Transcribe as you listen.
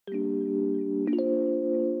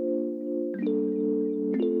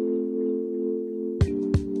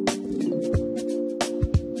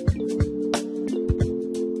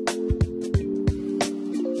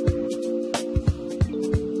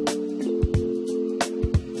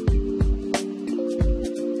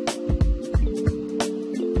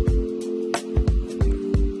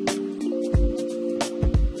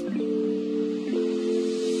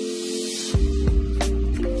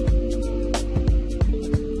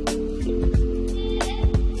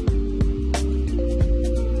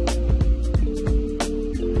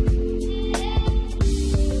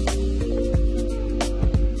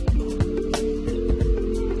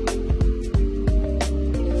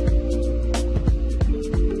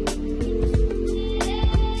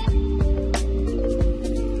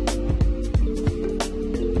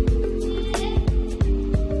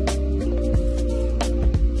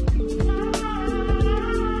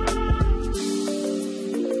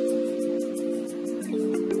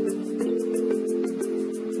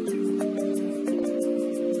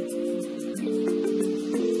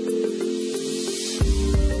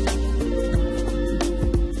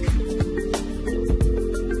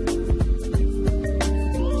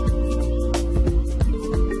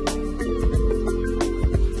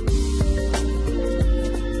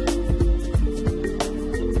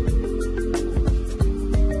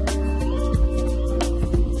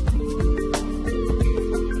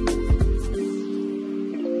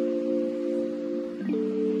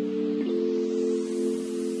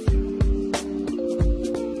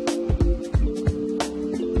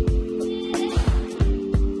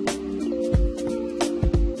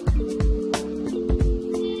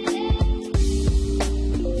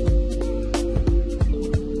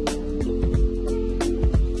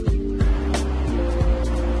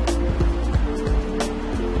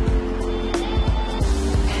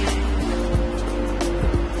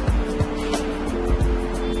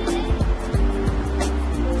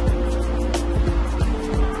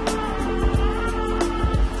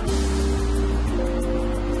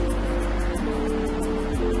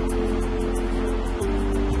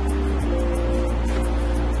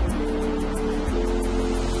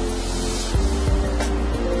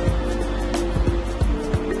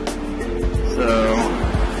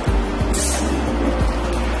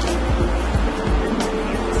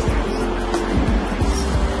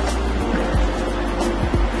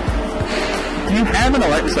you have an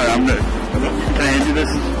electric? Sorry, can I hand you this?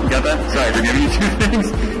 You got that? Sorry for giving you two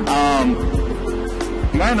things.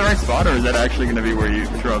 Am I in the right spot, or is that actually going to be where you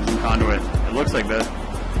throw up some conduit? It looks like that.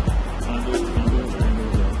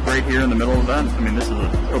 Right here in the middle of that? I mean, this is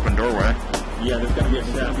an open doorway. Yeah, there's got to be a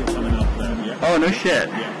shaft coming up there. Yeah. Oh, no shit.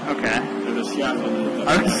 Yeah. Okay. There's a shaft on the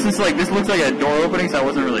I was just like, this looks like a door opening, so I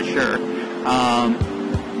wasn't really sure. The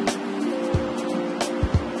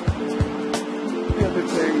other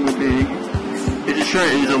thing would be, is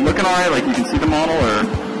it looking alright? Like you can see the model, or?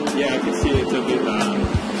 Yeah, I can see it's a bit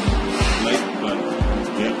light, but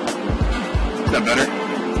yeah. Is that better?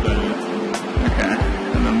 It's better, yeah. Okay.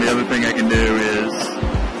 And then the other thing I can do is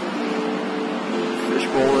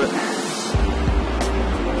fishbowl it.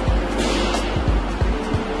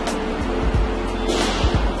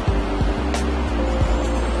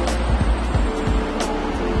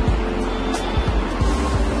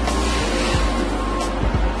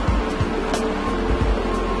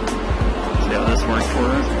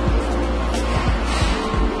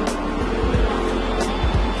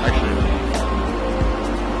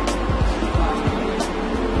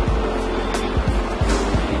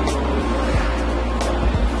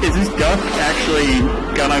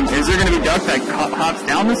 Is there going to be duct that hops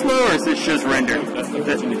down this low, or is this just rendered? That's the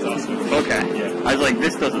person it's awesome. Okay. Yeah. I was like,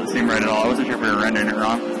 this doesn't seem right at all. I wasn't sure if we were rendering it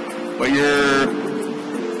wrong. But you're...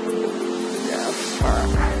 Yeah, alright.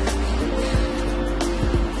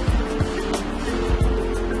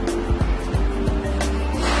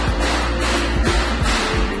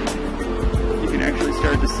 You can actually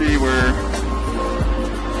start to see where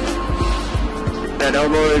that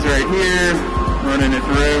elbow is right here, running it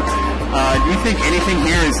through. Do you think anything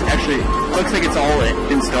here is actually, looks like it's all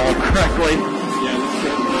installed correctly? Yeah,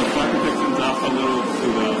 the fire protection's off a little to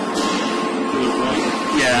the right.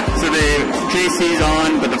 Yeah, so the JC's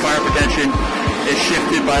on, but the fire protection is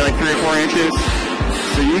shifted by like 3 or 4 inches.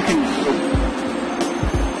 So you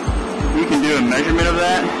can do a measurement of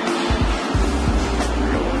that.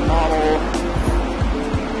 Model.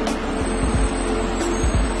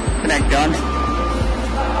 Connect done.